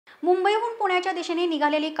मुंबईहून पुण्याच्या दिशेने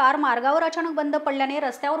निघालेली कार मार्गावर अचानक बंद पडल्याने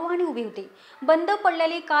रस्त्यावर वाहने उभी होती। बंद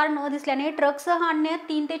पडलेली कार न दिसल्याने ट्रकसह अन्य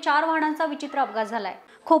 3 ते 4 वाहनांचा विचित्र अपघात झालाय।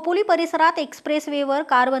 खोपोली परिसरात एक्सप्रेस वेवर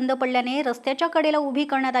कार बंद पडल्याने रस्त्याच्या कडेला उभी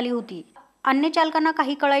करण्यात आली होती। अन्य चालकांना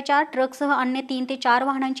काही कळायच्या ट्रकसह अन्य 3 ते 4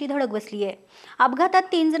 वाहनांची धडक बसली आहे। अपघातात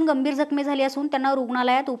 3 जण गंभीर जखमी झाले असून त्यांना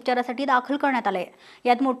रुग्णालयात उपचारासाठी दाखल करण्यात आले।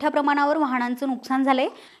 यात मोठ्या प्रमाणावर वाहनांचं नुकसान झाले।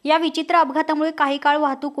 या विचित्र अपघातामुळे काही काळ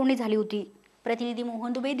वाहतूक कोंडी झाली होती। प्रतिनिधी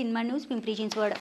मोहन दुबे, दिनमन न्यूज, पिंपरी चिंचवड।